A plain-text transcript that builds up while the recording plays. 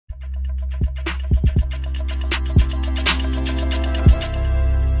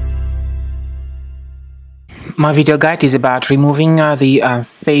My video guide is about removing the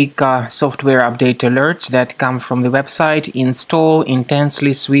fake software update alerts that come from the website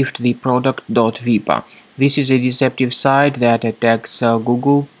Installintenselyswifttheproduct.vip. This is a deceptive site that attacks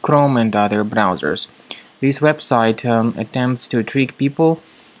Google, Chrome and other browsers. This website attempts to trick people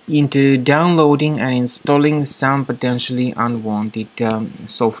into downloading and installing some potentially unwanted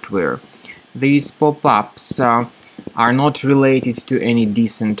software. These pop-ups are not related to any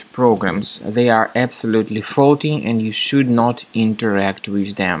decent programs. They are absolutely faulty and you should not interact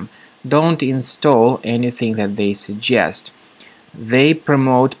with them. Don't install anything that they suggest. They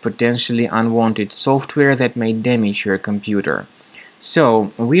promote potentially unwanted software that may damage your computer.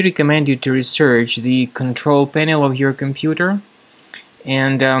 So, we recommend you to research the control panel of your computer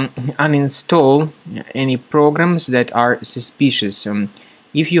and uninstall any programs that are suspicious.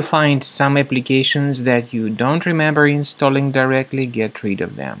 If you find some applications that you don't remember installing directly, get rid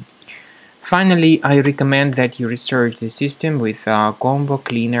of them. Finally, I recommend that you research the system with Combo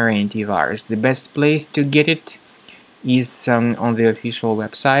Cleaner Antivirus. The best place to get it is on the official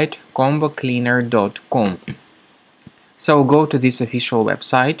website combocleaner.com. So go to this official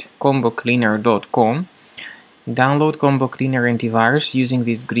website combocleaner.com, download Combo Cleaner Antivirus using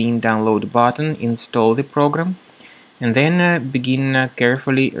this green download button, install the program, and then begin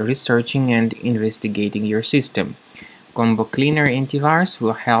carefully researching and investigating your system. Combo Cleaner Antivirus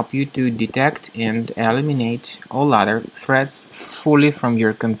will help you to detect and eliminate all other threats fully from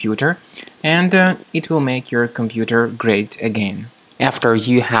your computer, and it will make your computer great again. After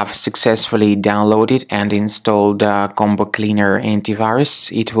you have successfully downloaded and installed Combo Cleaner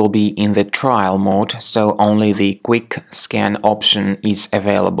Antivirus, it will be in the trial mode, so only the quick scan option is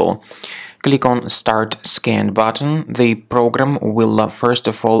available. Click on Start Scan button. The program will first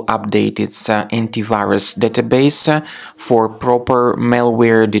of all update its antivirus database for proper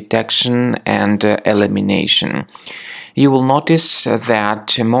malware detection and elimination. You will notice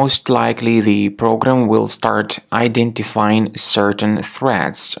that most likely the program will start identifying certain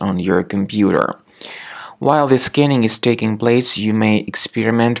threats on your computer. While the scanning is taking place, you may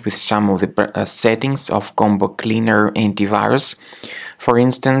experiment with some of the settings of Combo Cleaner Antivirus. For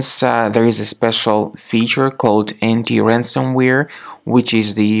instance, there is a special feature called anti-ransomware, which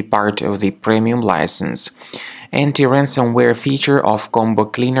is the part of the premium license. Anti-ransomware feature of Combo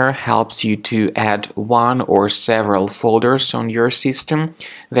Cleaner helps you to add one or several folders on your system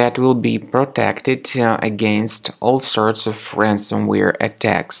that will be protected against all sorts of ransomware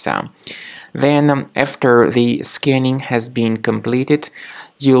attacks. Then, after the scanning has been completed,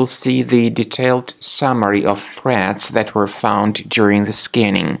 you'll see the detailed summary of threats that were found during the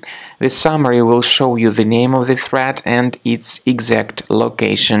scanning. The summary will show you the name of the threat and its exact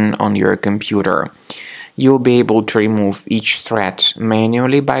location on your computer. You'll be able to remove each threat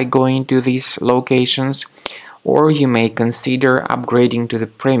manually by going to these locations, or you may consider upgrading to the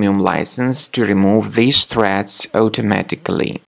premium license to remove these threats automatically.